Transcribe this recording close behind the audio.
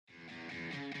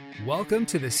Welcome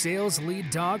to the Sales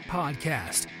Lead Dog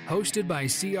Podcast, hosted by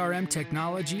CRM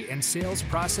technology and sales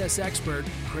process expert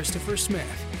Christopher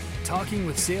Smith, talking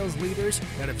with sales leaders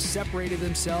that have separated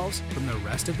themselves from the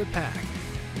rest of the pack.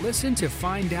 Listen to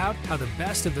find out how the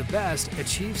best of the best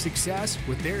achieve success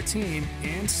with their team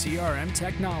and CRM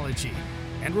technology.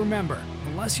 And remember,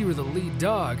 unless you are the lead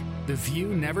dog, the view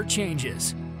never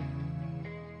changes.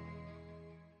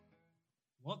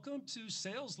 Welcome to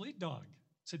Sales Lead Dog.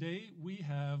 Today we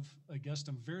have a guest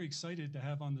I'm very excited to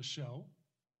have on the show,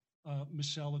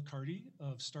 Michelle Accardi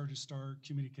of Star-to-Star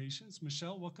Communications.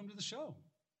 Michelle, welcome to the show.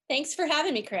 Thanks for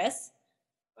having me, Chris.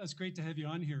 It's great to have you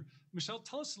on here. Michelle,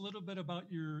 tell us a little bit about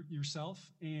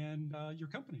yourself and your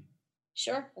company.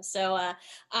 Sure. So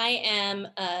I am,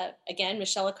 again,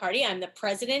 Michelle Accardi. I'm the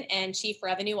President and Chief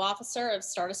Revenue Officer of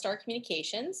Star-to-Star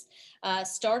Communications.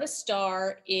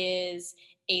 Star-to-Star is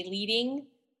a leading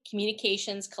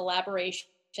communications, collaboration,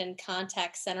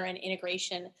 contact center, and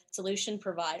integration solution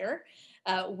provider.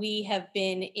 We have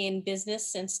been in business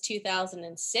since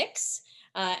 2006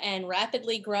 and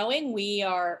rapidly growing. We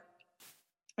are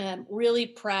really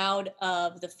proud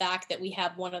of the fact that we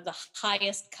have one of the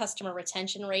highest customer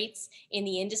retention rates in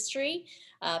the industry.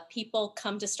 People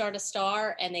come to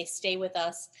Star-to-Star and they stay with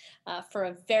us for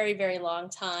a very, very long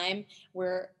time.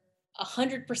 We're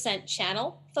 100%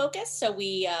 channel focused. So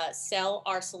we sell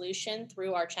our solution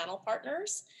through our channel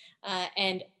partners.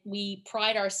 And we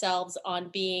pride ourselves on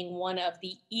being one of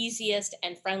the easiest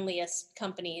and friendliest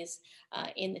companies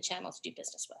in the channel to do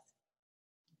business with.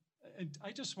 And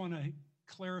I just want to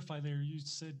clarify there, you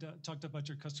said, talked about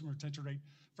your customer retention rate.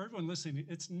 For everyone listening,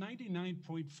 it's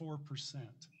 99.4%.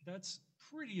 That's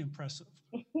pretty impressive.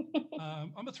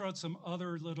 I'm going to throw out some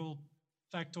other little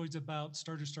factoids about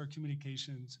Star-to-Star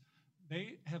Communications.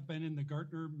 They have been in the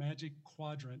Gartner Magic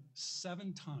Quadrant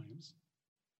 7 times.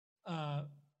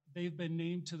 They've been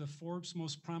named to the Forbes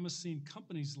Most Promising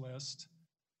Companies list,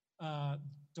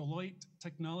 Deloitte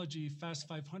Technology Fast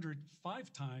 500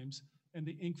 5 times, and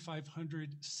the Inc.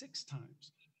 500 6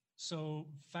 times. So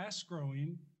fast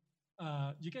growing.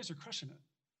 You guys are crushing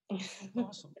it.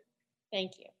 Awesome.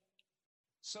 Thank you.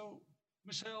 So,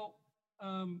 Michelle,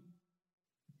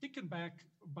 thinking back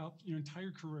about your entire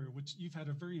career, which you've had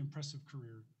a very impressive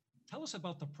career, tell us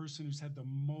about the person who's had the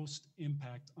most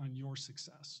impact on your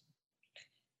success.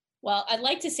 Well, I'd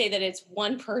like to say that it's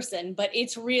one person, but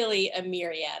it's really a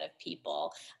myriad of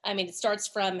people. I mean, it starts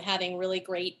from having really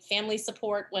great family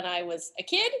support when I was a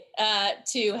kid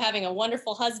to having a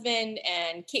wonderful husband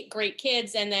and great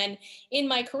kids. And then in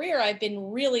my career, I've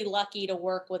been really lucky to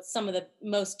work with some of the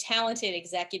most talented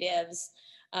executives,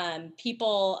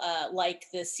 people like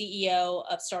the CEO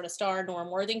of Star-to-Star, Norm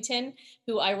Worthington,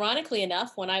 who ironically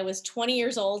enough, when I was 20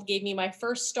 years old, gave me my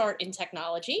first start in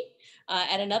technology.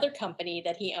 At another company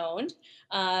that he owned,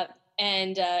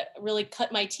 and really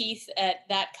cut my teeth at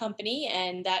that company,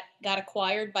 and that got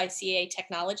acquired by CA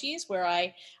Technologies, where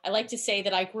I like to say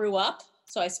that I grew up.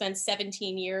 So I spent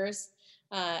 17 years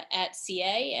at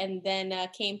CA, and then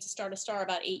came to Star-to-Star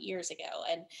about 8 years ago.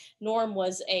 And Norm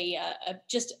was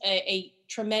just a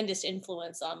tremendous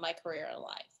influence on my career and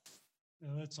life. Yeah,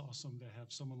 that's awesome to have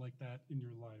someone like that in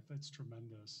your life. That's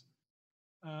tremendous.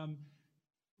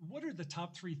 What are the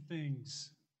top 3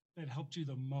 things that helped you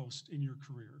the most in your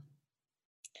career?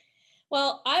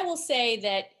 Well, I will say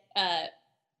that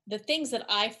the things that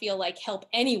I feel like help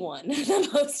anyone the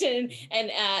most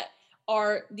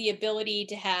are the ability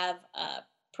to have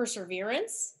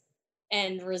perseverance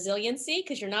and resiliency,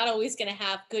 because you're not always going to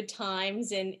have good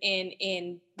times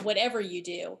in whatever you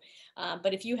do.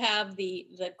 But if you have the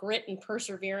grit and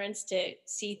perseverance to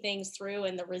see things through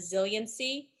and the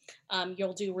resiliency,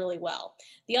 you'll do really well.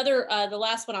 The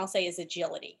last one I'll say is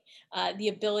agility, the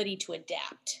ability to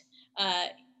adapt.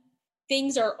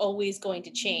 Things are always going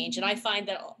to change. And I find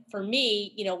that for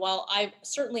me, while I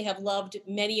certainly have loved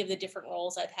many of the different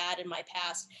roles I've had in my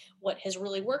past, what has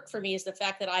really worked for me is the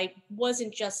fact that I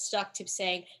wasn't just stuck to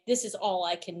saying, this is all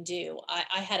I can do.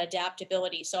 I had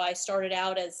adaptability. So I started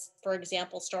out as, for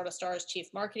example, Star-to-Star's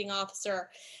Chief Marketing Officer,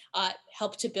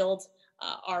 helped to build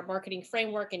our marketing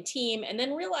framework and team, and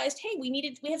then realized, hey,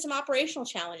 we had some operational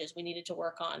challenges we needed to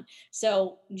work on.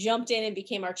 So jumped in and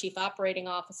became our Chief Operating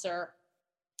Officer,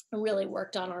 and really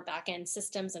worked on our back-end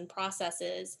systems and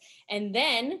processes, and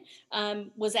then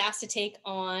was asked to take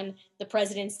on the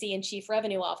Presidency and Chief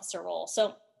Revenue Officer role.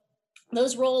 So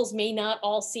those roles may not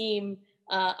all seem,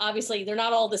 obviously, they're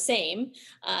not all the same.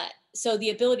 So the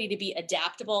ability to be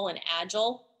adaptable and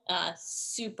agile,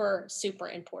 super, super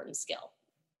important skill.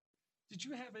 Did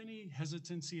you have any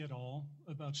hesitancy at all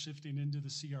about shifting into the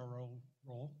CRO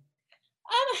role?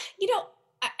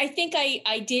 I think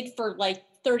I did for like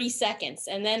 30 seconds.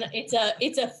 And then it's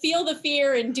a feel the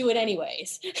fear and do it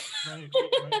anyways. Right,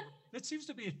 right. That seems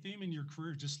to be a theme in your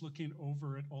career, just looking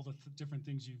over at all the different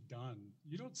things you've done.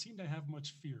 You don't seem to have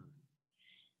much fear.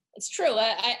 It's true.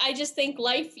 I just think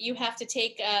life, you have to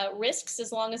take risks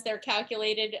as long as they're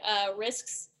calculated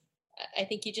risks. I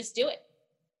think you just do it.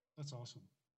 That's awesome.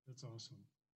 That's awesome.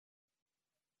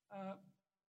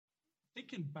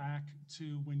 Thinking back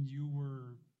to when you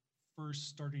were first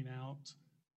starting out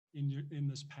in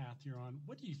this path you're on,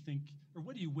 what do you think, or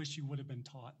what do you wish you would have been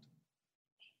taught?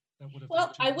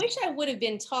 Well, I wish I would have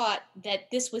been taught that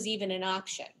this was even an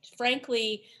option.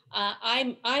 Frankly,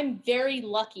 I'm very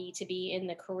lucky to be in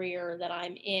the career that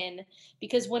I'm in,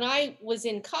 because when I was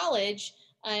in college,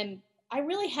 I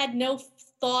really had no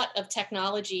thought of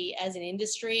technology as an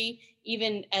industry,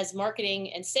 even as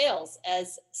marketing and sales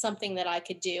as something that I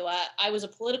could do. I was a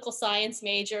political science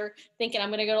major, thinking I'm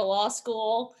going to go to law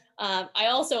school. I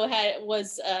also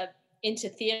was into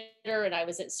theater, and I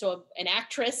was an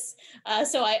actress.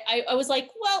 So I was like,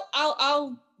 well,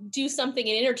 I'll do something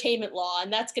in entertainment law,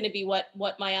 and that's going to be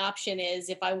what my option is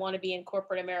if I want to be in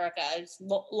corporate America, is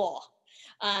law.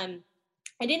 I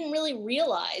didn't really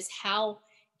realize how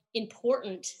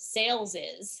important sales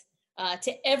is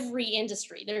to every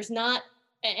industry. There's not,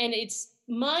 and it's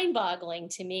mind-boggling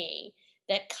to me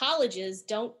that colleges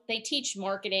they teach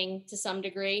marketing to some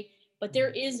degree, but there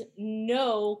is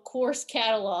no course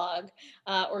catalog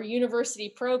or university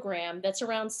program that's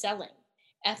around selling,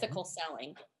 ethical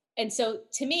selling. And so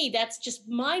to me, that's just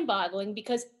mind-boggling,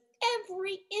 because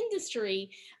every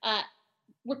industry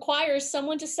requires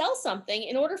someone to sell something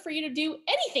in order for you to do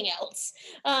anything else.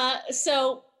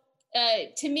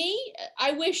 To me,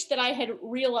 I wish that I had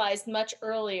realized much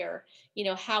earlier,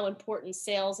 how important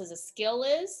sales as a skill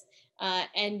is,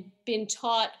 and been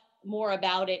taught more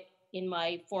about it in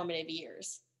my formative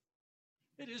years.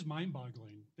 It is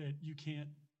mind-boggling that you can't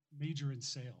major in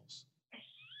sales,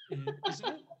 isn't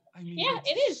it? I mean, yeah,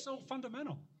 it is so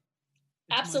fundamental.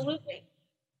 Absolutely.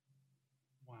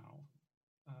 Wow,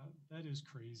 that is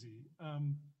crazy.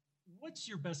 What's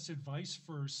your best advice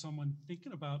for someone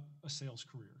thinking about a sales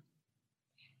career?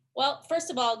 Well, first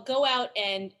of all, go out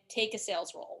and take a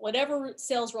sales role, whatever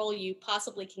sales role you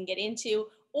possibly can get into,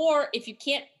 or if you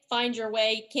can't find your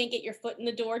way, can't get your foot in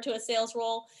the door to a sales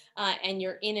role, and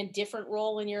you're in a different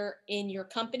role in your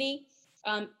company,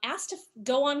 ask to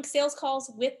go on sales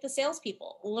calls with the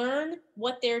salespeople, learn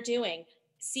what they're doing,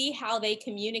 see how they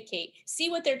communicate, see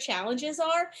what their challenges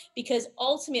are, because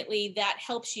ultimately that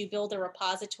helps you build a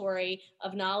repository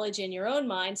of knowledge in your own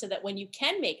mind, so that when you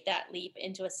can make that leap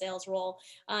into a sales role,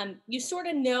 you sort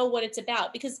of know what it's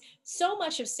about, because so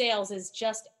much of sales is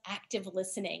just active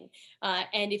listening.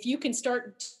 And if you can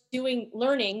start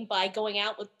learning by going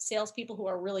out with salespeople who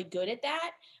are really good at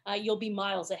that, you'll be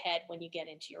miles ahead when you get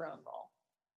into your own role.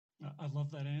 I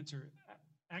love that answer.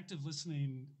 Active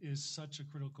listening is such a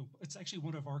critical, it's actually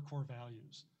one of our core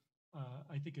values.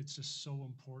 I think it's just so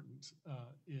important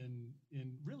in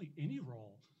really any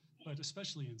role, but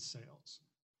especially in sales.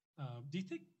 Do you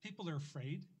think people are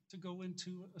afraid to go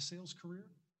into a sales career?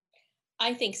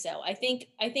 I think so. I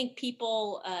think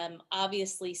people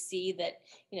obviously see that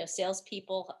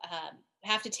salespeople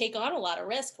have to take on a lot of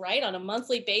risk, right? On a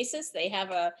monthly basis, they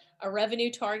have a revenue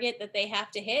target that they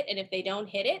have to hit, and if they don't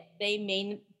hit it, they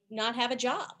may not have a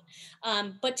job.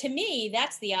 But to me,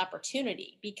 that's the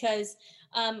opportunity, because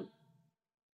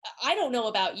I don't know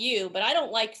about you, but I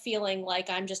don't like feeling like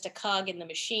I'm just a cog in the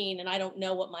machine and I don't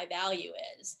know what my value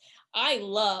is. I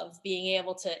love being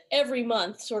able to every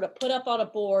month sort of put up on a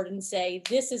board and say,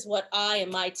 this is what I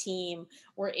and my team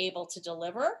were able to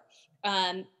deliver.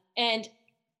 And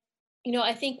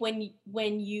I think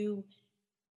when you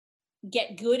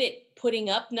get good at putting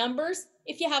up numbers,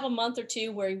 if you have a month or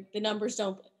two where the numbers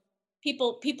don't,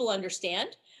 people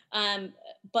understand.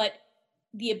 But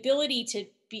the ability to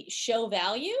show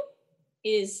value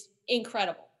is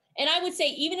incredible. And I would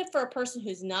say, even if for a person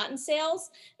who's not in sales,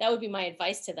 that would be my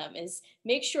advice to them, is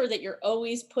make sure that you're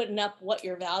always putting up what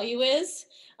your value is.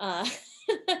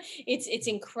 It's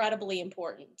incredibly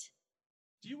important.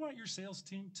 Do you want your sales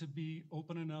team to be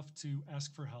open enough to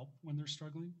ask for help when they're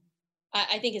struggling?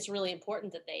 I think it's really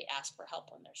important that they ask for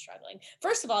help when they're struggling.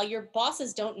 First of all, your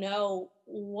bosses don't know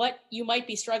what you might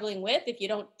be struggling with if you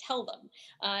don't tell them.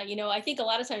 I think a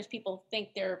lot of times people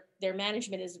think their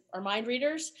management are mind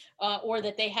readers, or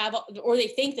that they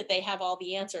think that they have all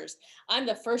the answers. I'm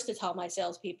the first to tell my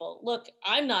salespeople, look,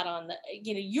 I'm not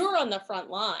you're on the front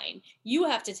line. You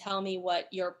have to tell me what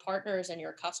your partners and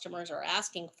your customers are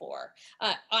asking for.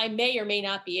 I may or may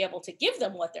not be able to give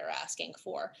them what they're asking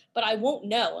for, but I won't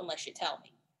know unless you tell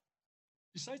me.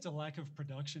 Besides a lack of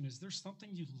production, is there something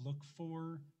you look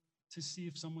for to see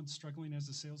if someone's struggling as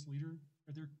a sales leader?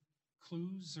 Are there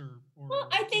clues Well,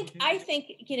 I think,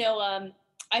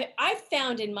 I've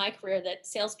found in my career that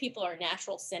salespeople are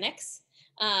natural cynics.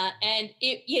 And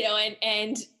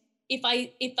and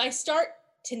if I start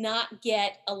to not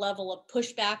get a level of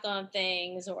pushback on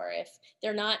things, or if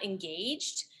they're not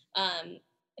engaged,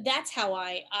 that's how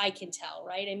I can tell,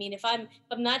 right? I mean, if I'm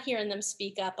not hearing them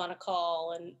speak up on a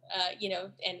call and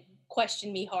and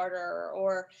question me harder,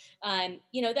 or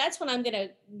that's when I'm going to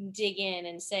dig in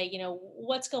and say,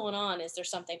 what's going on? Is there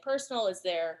something personal? Is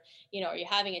there, are you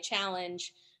having a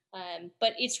challenge?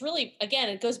 But it's really, again,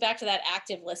 it goes back to that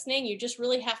active listening. You just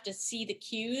really have to see the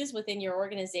cues within your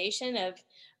organization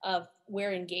of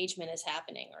where engagement is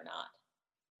happening or not.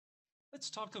 Let's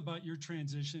talk about your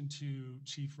transition to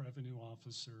Chief Revenue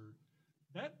Officer.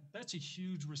 That's a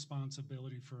huge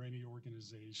responsibility for any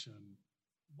organization.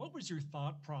 What was your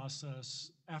thought process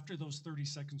after those 30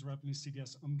 seconds were up and you said,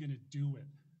 yes, I'm going to do it?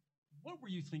 What were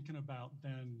you thinking about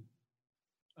then?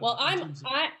 Well, I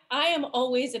am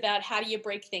always about how do you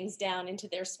break things down into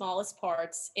their smallest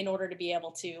parts in order to be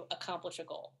able to accomplish a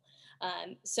goal.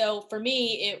 So for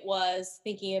me, it was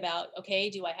thinking about, okay,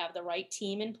 do I have the right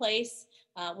team in place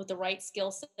with the right skill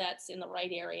sets in the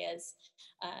right areas?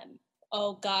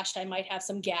 Oh gosh, I might have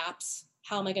some gaps.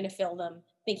 How am I going to fill them?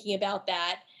 Thinking about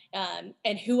that,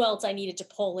 and who else I needed to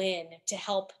pull in to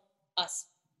help us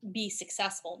be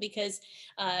successful. Because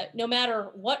no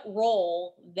matter what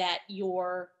role that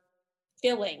you're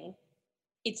filling,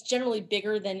 it's generally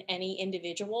bigger than any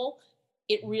individual.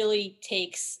 It really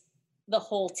takes the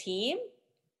whole team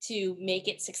to make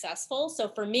it successful. So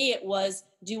for me, it was,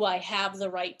 do I have the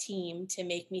right team to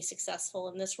make me successful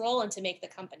in this role and to make the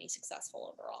company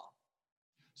successful overall?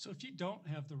 So if you don't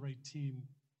have the right team,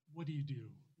 what do you do?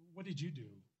 What did you do?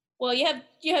 Well, you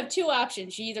have two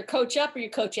options. You either coach up or you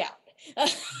coach out.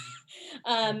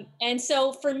 And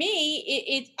so for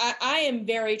me, I am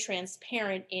very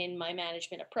transparent in my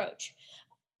management approach.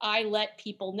 I let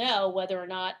people know whether or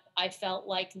not I felt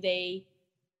like they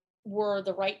were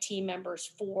the right team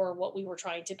members for what we were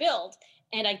trying to build.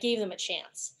 And I gave them a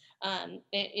chance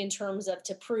in terms of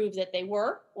to prove that they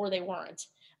were or they weren't,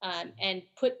 and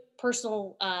put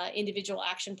personal individual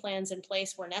action plans in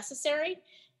place where necessary,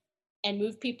 and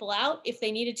move people out if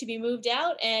they needed to be moved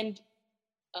out. And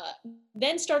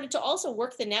then started to also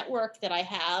work the network that I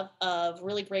have of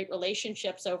really great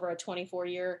relationships over a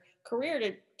 24-year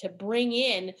career to bring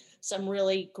in some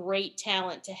really great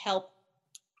talent to help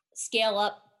scale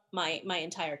up my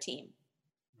entire team.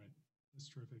 Right. That's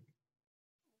terrific.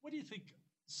 What do you think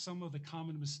some of the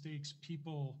common mistakes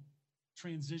people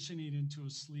transitioning into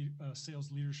a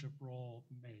sales leadership role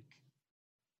make?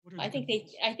 I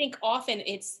think often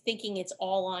it's thinking it's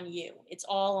all on you. It's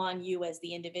all on you as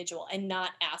the individual and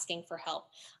not asking for help.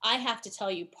 I have to tell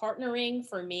you, partnering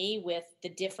for me with the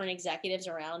different executives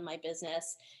around my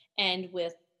business and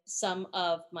with some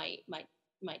of my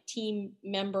team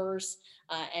members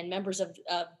and members of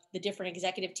the different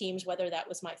executive teams, whether that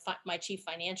was my chief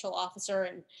financial officer,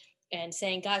 and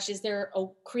saying, gosh, is there a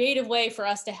creative way for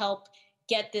us to help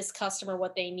get this customer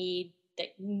what they need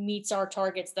that meets our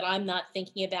targets that I'm not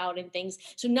thinking about, and things.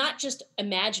 So not just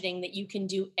imagining that you can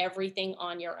do everything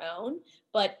on your own,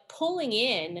 but pulling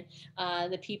in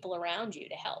the people around you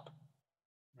to help.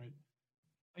 Right.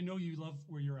 I know you love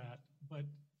where you're at, but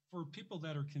for people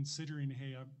that are considering,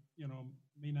 hey, I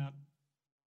may not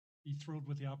be thrilled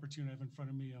with the opportunity I have in front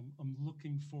of me. I'm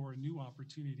looking for a new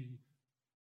opportunity.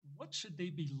 What should they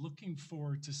be looking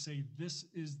for to say, this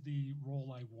is the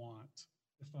role I want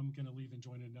if I'm going to leave and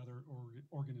join another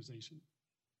organization?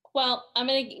 Well, I'm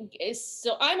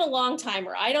a long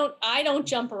timer. I don't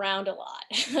jump around a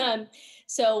lot.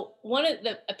 So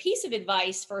a piece of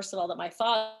advice, first of all, that my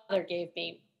father gave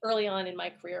me early on in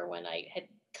my career when I had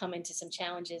come into some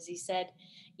challenges, he said,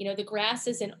 the grass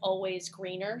isn't always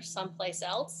greener someplace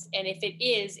else. And if it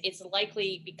is, it's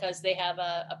likely because they have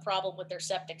a problem with their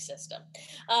septic system.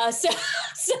 So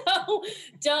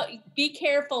don't be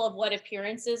careful of what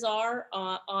appearances are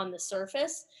on the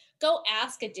surface. Go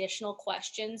ask additional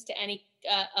questions to any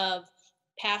of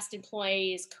past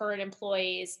employees, current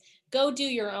employees. Go do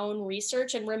your own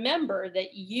research, and remember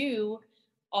that you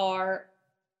are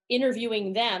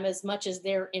interviewing them as much as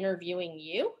they're interviewing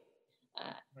you.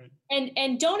 Right.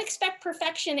 And don't expect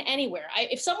perfection anywhere.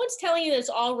 If someone's telling you that it's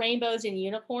all rainbows and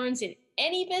unicorns in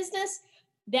any business,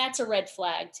 that's a red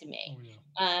flag to me.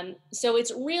 Oh, yeah. So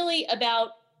it's really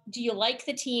about, do you like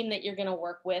the team that you're going to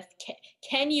work with?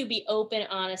 Can you be open,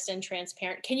 honest, and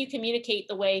transparent? Can you communicate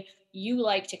the way you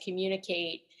like to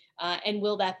communicate? And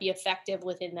will that be effective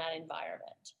within that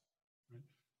environment? Right.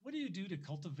 What do you do to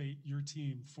cultivate your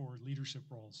team for leadership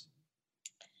roles?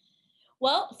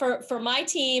 Well, for my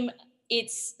team,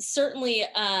 it's certainly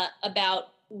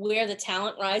about where the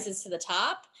talent rises to the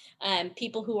top.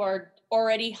 People who are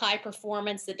already high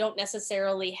performance that don't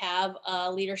necessarily have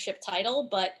a leadership title,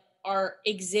 but are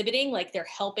exhibiting like they're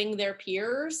helping their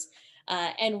peers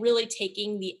and really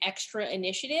taking the extra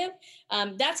initiative.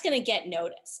 That's going to get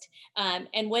noticed.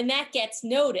 And when that gets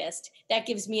noticed, that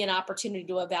gives me an opportunity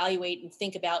to evaluate and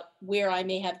think about where I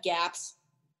may have gaps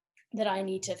that I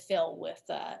need to fill with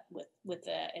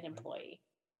an employee.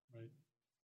 Right.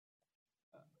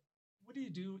 What do you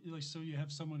do? Like, so you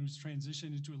have someone who's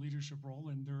transitioned into a leadership role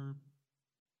and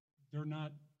they're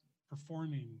not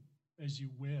performing as you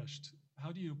wished.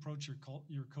 How do you approach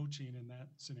your coaching in that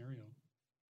scenario?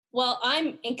 Well,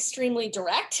 I'm extremely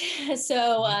direct,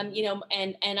 so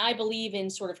and I believe in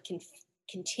sort of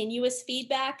continuous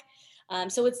feedback.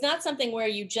 So it's not something where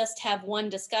you just have one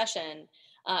discussion.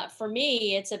 For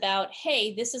me, it's about,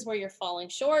 hey, this is where you're falling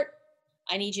short.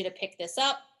 I need you to pick this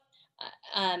up.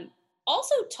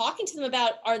 Also talking to them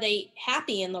about, are they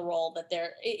happy in the role that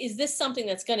is this something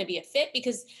that's going to be a fit?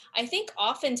 Because I think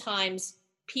oftentimes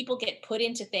people get put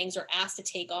into things or asked to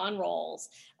take on roles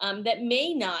that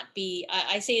may not be,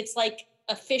 I say it's like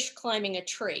a fish climbing a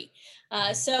tree.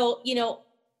 So,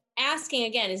 asking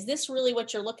again, is this really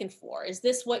what you're looking for? Is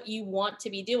this what you want to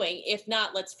be doing? If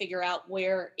not, let's figure out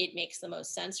where it makes the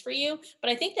most sense for you.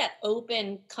 But I think that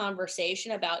open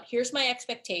conversation about, here's my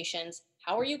expectations,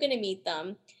 how are you going to meet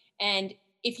them? And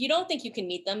if you don't think you can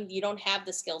meet them, you don't have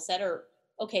the skill set, or,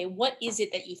 okay, what is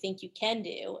it that you think you can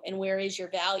do? And where is your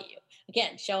value?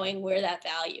 Again, showing where that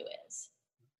value is.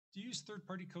 Do you use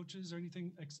third-party coaches or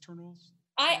anything externals?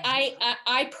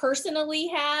 I personally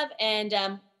have, and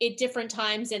at different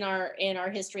times in our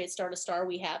history at Star to Star,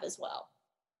 we have as well.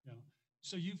 Yeah.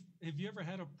 So have you ever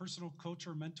had a personal coach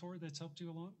or mentor that's helped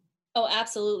you along? Oh,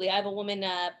 absolutely. I have a woman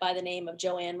by the name of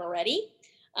Joanne Moretti,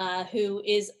 who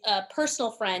is a personal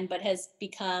friend, but has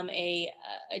become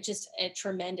just a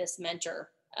tremendous mentor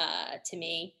to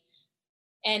me.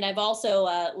 And I've also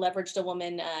leveraged a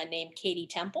woman named Katie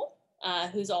Temple,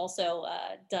 who's also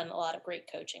done a lot of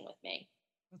great coaching with me.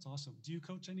 That's awesome. Do you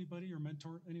coach anybody or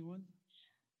mentor anyone?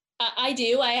 I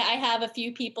do. I have a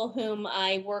few people whom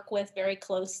I work with very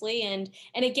closely, and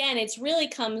again, it's really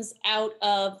comes out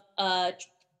of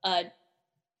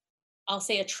I'll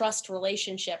say a trust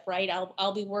relationship, right?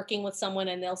 I'll be working with someone,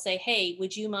 and they'll say, "Hey,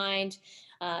 would you mind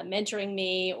mentoring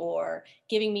me or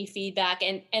giving me feedback?"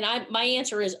 And my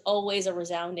answer is always a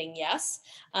resounding yes,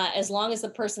 as long as the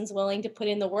person's willing to put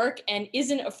in the work and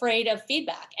isn't afraid of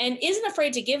feedback and isn't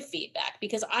afraid to give feedback,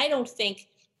 because I don't think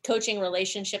coaching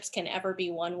relationships can ever be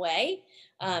one way.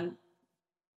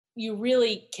 You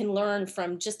really can learn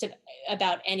from just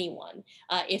about anyone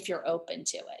if you're open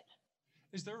to it.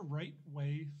 Is there a right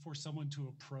way for someone to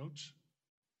approach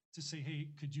to say, hey,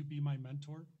 could you be my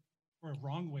mentor? Or a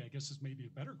wrong way, I guess, is maybe a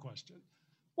better question.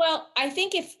 Well, I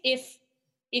think if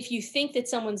you think that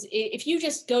if you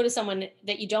just go to someone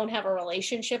that you don't have a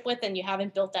relationship with and you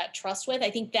haven't built that trust with,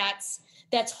 I think that's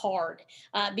hard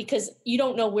because you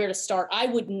don't know where to start. I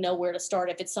wouldn't know where to start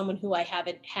if it's someone who I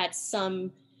haven't had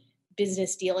some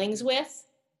business dealings with.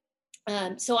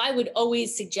 So I would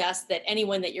always suggest that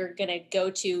anyone that you're going to go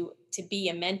to be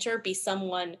a mentor be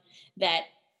someone that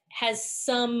has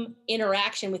some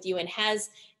interaction with you and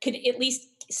could at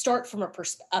least start from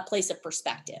a place of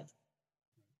perspective.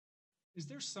 Is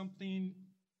there something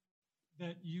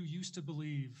that you used to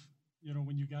believe,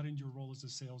 when you got into your role as a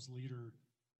sales leader,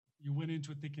 you went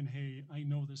into it thinking, hey, I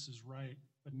know this is right,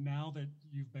 but now that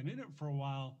you've been in it for a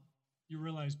while, you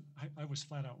realize I was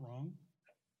flat out wrong?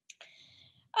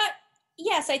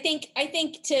 Yes, I think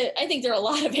there are a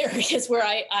lot of areas where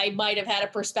I might have had a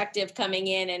perspective coming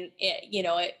in, and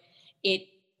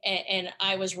and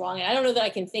I was wrong. And I don't know that I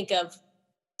can think of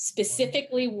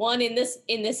specifically one in this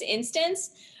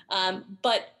instance,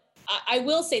 but I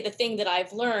will say the thing that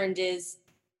I've learned is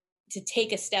to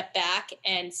take a step back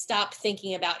and stop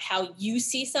thinking about how you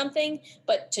see something,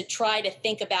 but to try to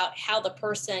think about how the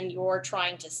person you're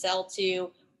trying to sell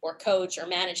to or coach or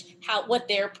manage, what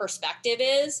their perspective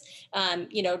is,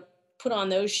 put on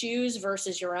those shoes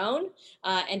versus your own,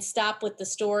 and stop with the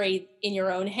story in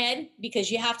your own head, because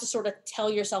you have to sort of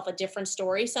tell yourself a different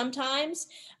story sometimes,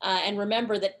 and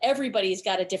remember that everybody's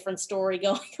got a different story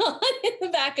going on in the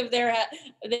back of their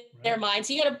mind.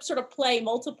 So you got to sort of play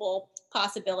multiple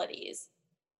possibilities.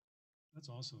 That's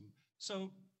awesome. So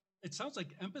it sounds like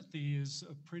empathy is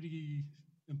a pretty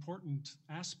important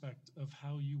aspect of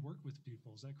how you work with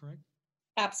people. Is that correct?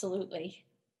 Absolutely.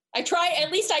 At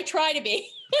least I try to be.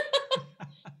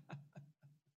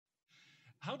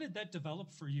 How did that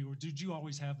develop for you, or did you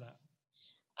always have that?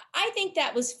 I think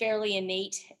that was fairly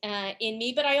innate in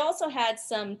me, but I also had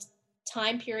some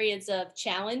time periods of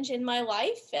challenge in my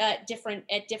life at different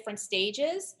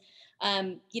stages.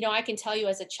 I can tell you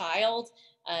as a child,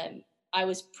 um, I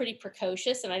was pretty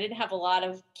precocious, and I didn't have a lot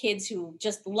of kids who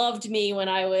just loved me when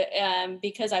I was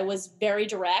because I was very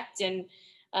direct, and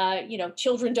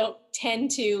children don't tend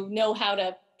to know how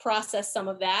to process some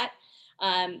of that.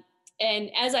 Um,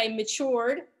 and as I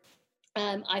matured,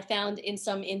 I found in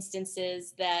some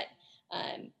instances that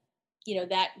um,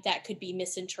 that could be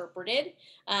misinterpreted.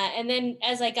 And then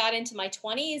as I got into my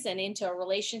 20s and into a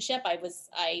relationship, I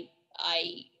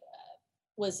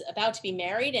was about to be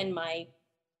married, and my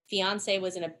fiance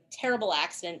was in a terrible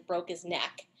accident, broke his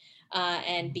neck.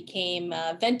 And became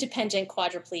vent dependent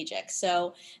quadriplegic.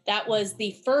 So that was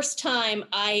the first time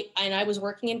I was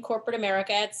working in corporate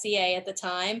America at CA at the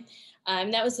time.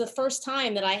 That was the first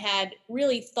time that I had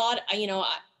really thought, I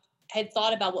had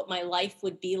thought about what my life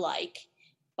would be like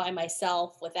by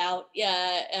myself without,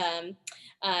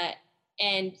 uh,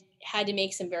 and had to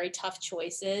make some very tough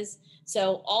choices.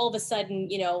 So all of a sudden,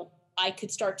 I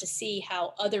could start to see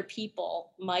how other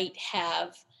people might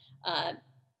have uh,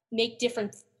 make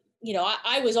different.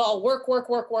 I was all work, work,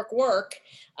 work, work, work.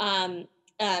 Um,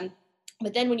 um,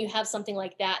 but then when you have something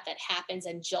like that happens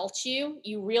and jolts you,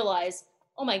 you realize,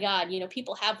 oh my God,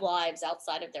 people have lives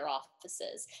outside of their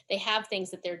offices. They have things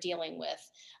that they're dealing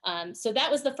with. So that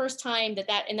was the first time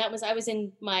I was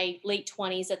in my late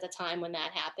 20s at the time when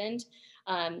that happened.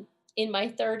 In my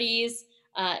 30s,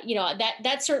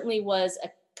 that certainly was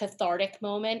a cathartic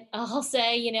moment, I'll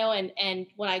say, and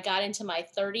when I got into my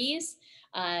 30s,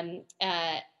 I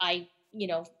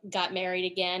got married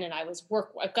again, and I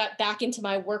got back into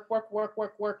my work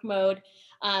mode.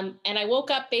 And I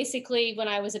woke up basically when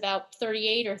I was about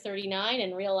 38 or 39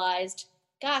 and realized,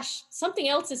 gosh, something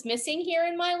else is missing here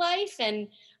in my life. And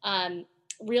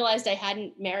realized I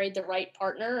hadn't married the right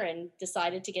partner, and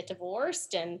decided to get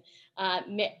divorced, and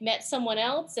met someone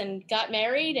else and got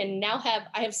married, and now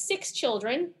I have 6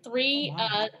 children, three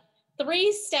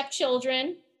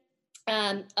stepchildren,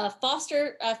 a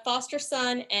foster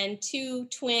son, and 2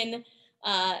 twin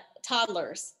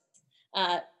toddlers,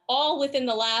 all within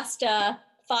the last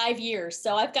 5 years.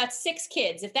 So I've got 6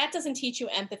 kids. If that doesn't teach you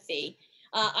empathy,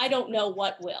 I don't know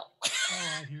what will.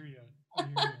 Oh, I hear you.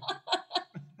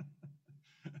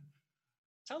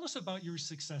 Tell us about your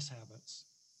success habits.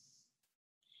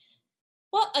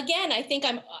 Well, again, I think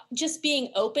I'm just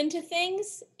being open to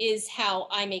things is how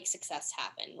I make success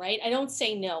happen, right? I don't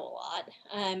say no a lot.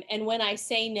 And when I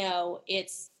say no,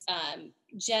 it's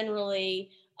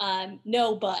generally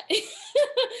no, but,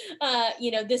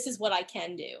 this is what I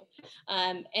can do.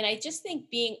 And I just think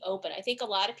being open, I think a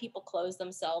lot of people close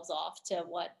themselves off to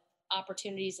what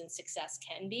opportunities and success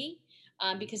can be,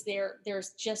 because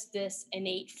there's just this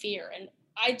innate fear. And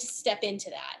I just step into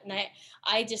that. And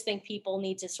I just think people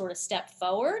need to sort of step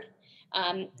forward,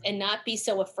 and not be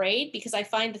so afraid, because I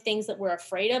find the things that we're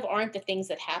afraid of aren't the things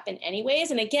that happen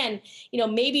anyways. And again,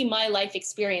 maybe my life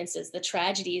experiences, the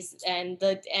tragedies, and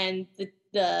the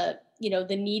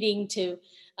needing to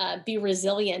be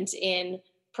resilient in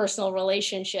personal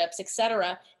relationships, et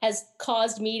cetera, has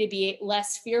caused me to be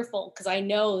less fearful, because I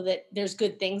know that there's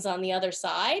good things on the other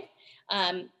side.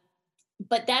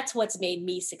 But that's what's made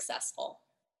me successful.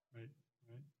 Right.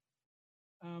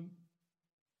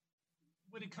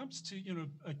 When it comes to,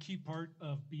 a key part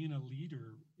of being a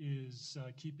leader is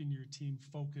keeping your team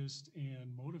focused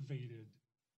and motivated.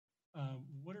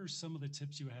 What are some of the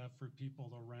tips you have for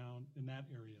people around in that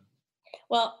area?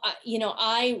 Well,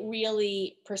 I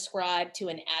really prescribe to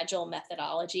an agile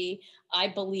methodology. I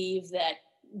believe that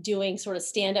doing sort of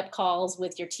stand-up calls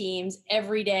with your teams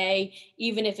every day,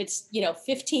 even if it's,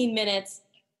 15 minutes,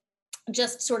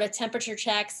 just sort of temperature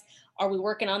checks. Are we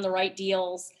working on the right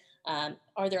deals?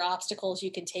 Are there obstacles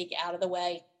you can take out of the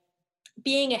way?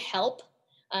 Being a help,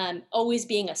 always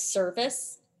being a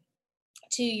service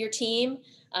to your team.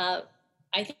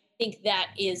 I think that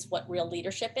is what real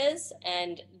leadership is,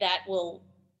 and that will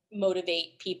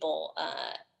motivate people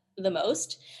the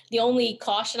most. The only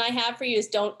caution I have for you is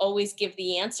don't always give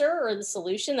the answer or the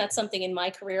solution. That's something in my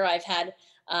career I've had.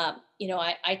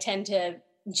 I tend to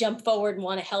jump forward and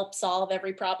want to help solve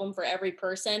every problem for every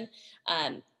person.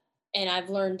 And I've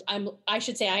learned, I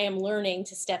am learning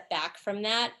to step back from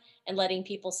that and letting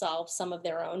people solve some of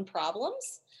their own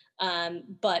problems.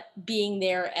 But being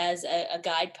there as a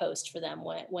guidepost for them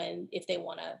if they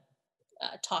want to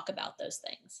talk about those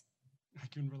things. I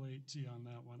can relate to you on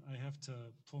that one. I have to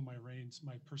pull my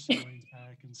personal reins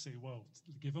back and say, whoa,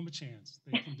 give them a chance.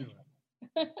 They can do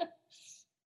it.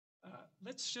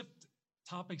 Let's shift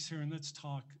topics here, and let's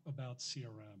talk about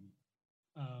CRM.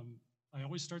 I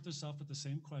always start this off with the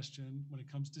same question. When it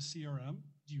comes to CRM,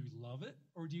 do you love it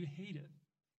or do you hate it?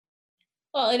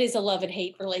 Well, it is a love and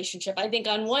hate relationship. I think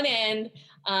on one end,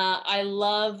 I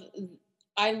love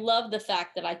the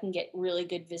fact that I can get really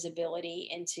good visibility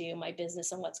into my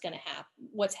business and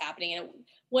what's happening. And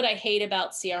what I hate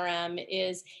about CRM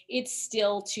is it's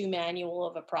still too manual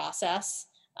of a process,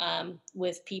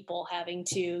 with people having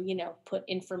to, put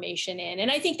information in. And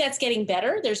I think that's getting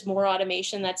better. There's more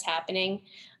automation that's happening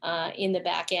in the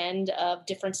back end of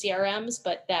different CRMs,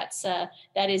 but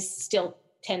that is still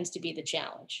tends to be the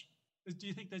challenge. Do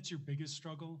you think that's your biggest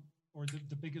struggle, or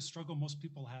the biggest struggle most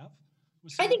people have?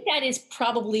 I think that is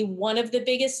probably one of the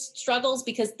biggest struggles,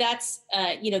 because that's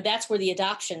where the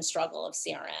adoption struggle of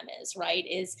CRM is, right?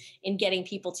 Is in getting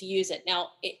people to use it. Now,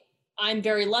 I'm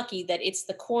very lucky that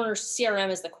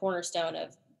CRM is the cornerstone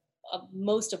of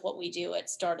most of what we do at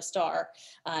Star to Star.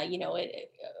 A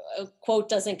quote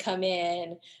doesn't come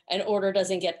in, an order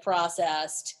doesn't get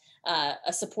processed,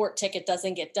 a support ticket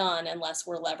doesn't get done unless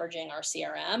we're leveraging our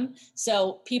CRM.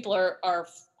 So people are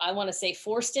I want to say,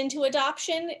 forced into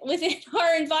adoption within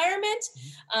our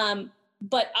environment.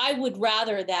 But I would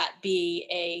rather that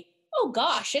be oh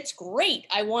gosh, it's great.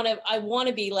 I want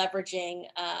to be leveraging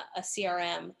a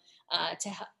CRM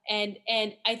and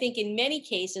I think in many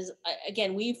cases,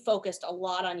 again, we've focused a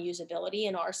lot on usability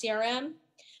in our CRM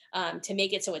to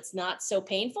make it so it's not so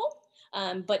painful.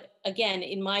 But again,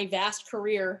 in my vast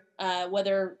career,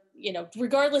 whether,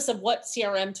 regardless of what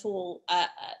CRM tool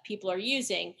people are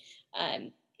using,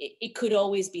 it could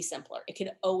always be simpler. It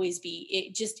could always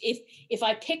be if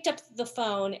I picked up the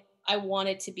phone, I want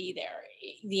it to be there,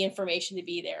 the information to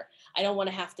be there. I don't want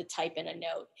to have to type in a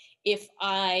note. If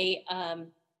I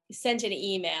sent an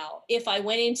email, if I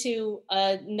went into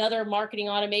another marketing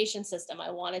automation system, I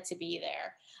want it to be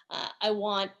there. I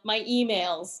want my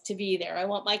emails to be there. I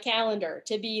want my calendar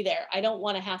to be there. I don't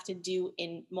want to have to do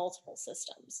in multiple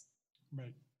systems.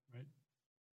 Right.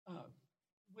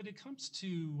 When it comes to,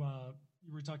 you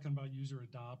were talking about user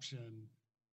adoption,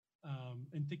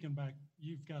 and thinking back,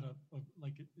 you've got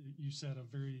like you said, a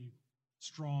very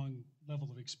strong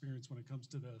level of experience when it comes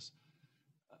to this.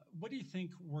 What do you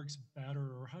think works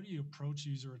better, or how do you approach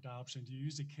user adoption? Do you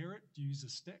use a carrot? Do you use a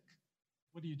stick?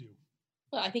 What do you do?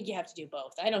 Well, I think you have to do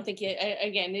both. I don't think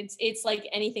again, it's like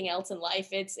anything else in life.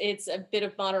 It's a bit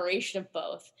of moderation of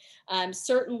both.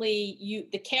 Certainly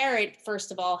the carrot,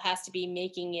 first of all, has to be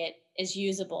making it as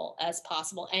usable as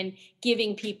possible and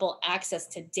giving people access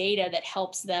to data that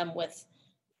helps them with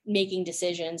making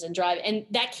decisions and drive. And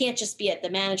that can't just be at the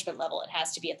management level. It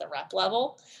has to be at the rep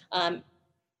level.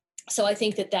 So I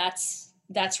think that's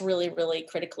really, really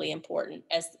critically important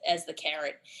as the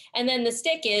carrot. And then the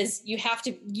stick is you have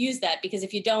to use that, because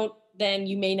if you don't, then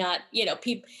you may not,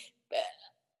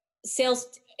 sales,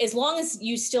 as long as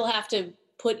you still have to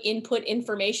put input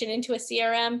information into a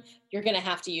CRM, you're going to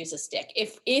have to use a stick.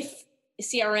 If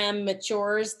CRM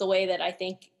matures the way that I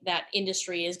think that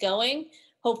industry is going,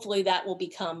 hopefully that will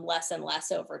become less and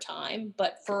less over time.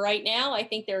 But for right now, I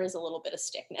think there is a little bit of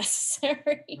stick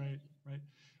necessary. Right.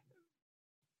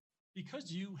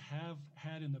 Because you have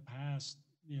had in the past,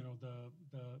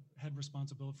 the head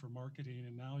responsibility for marketing,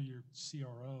 and now you're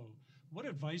CRO, what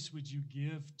advice would you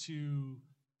give to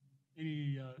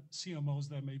any CMOs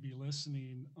that may be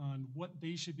listening on what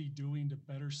they should be doing to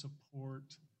better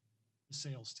support the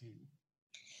sales team?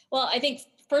 Well, I think,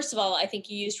 first of all, I think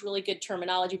you used really good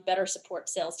terminology, better support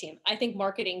sales team. I think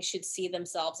marketing should see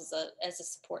themselves as a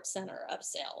support center of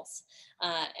sales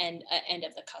and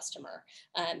of the customer.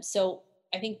 So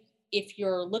I think if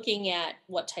you're looking at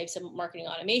what types of marketing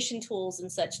automation tools and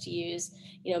such to use,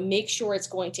 make sure it's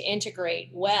going to integrate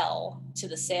well to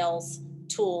the sales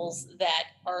tools that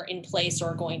are in place or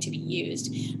are going to be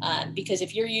used. Because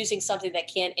if you're using something that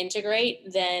can't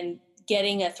integrate, then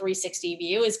getting a 360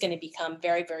 view is going to become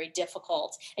very, very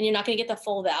difficult, and you're not going to get the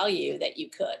full value that you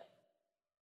could.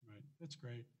 Right. That's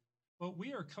great. Well,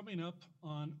 we are coming up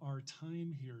on our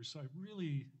time here. So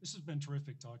this has been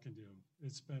terrific talking to you.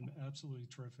 It's been absolutely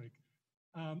terrific.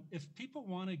 If people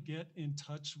want to get in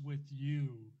touch with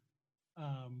you,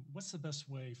 what's the best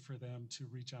way for them to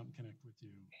reach out and connect with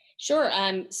you? Sure.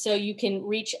 So you can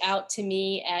reach out to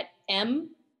me at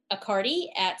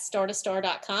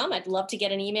m.accardi@startostar.com. I'd love to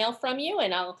get an email from you,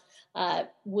 and I'll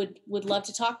would love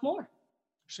to talk more.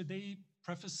 Should they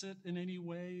preface it in any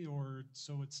way, or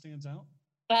so it stands out?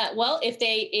 Well, if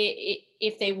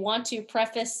they want to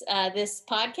preface this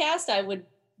podcast,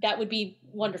 that would be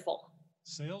wonderful.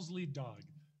 Sales Lead Dog.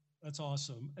 That's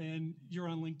awesome. And you're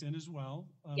on LinkedIn as well.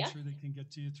 I'm sure they can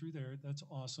get to you through there. That's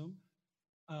awesome.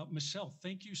 Michelle,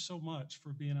 thank you so much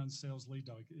for being on Sales Lead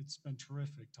Dog. It's been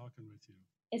terrific talking with you.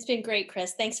 It's been great,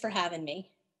 Chris. Thanks for having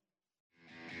me.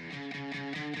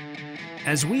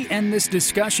 As we end this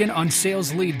discussion on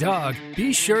Sales Lead Dog,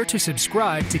 be sure to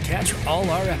subscribe to catch all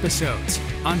our episodes.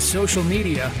 On social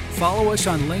media, follow us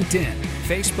on LinkedIn,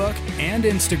 Facebook, and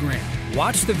Instagram.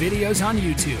 Watch the videos on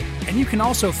YouTube, and you can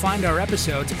also find our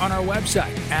episodes on our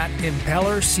website at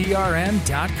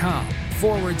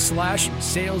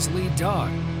impellercrm.com/Sales Lead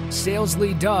Dog. Sales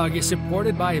Lead Dog is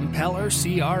supported by Impeller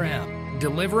CRM,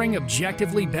 delivering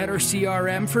objectively better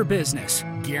CRM for business,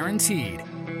 guaranteed.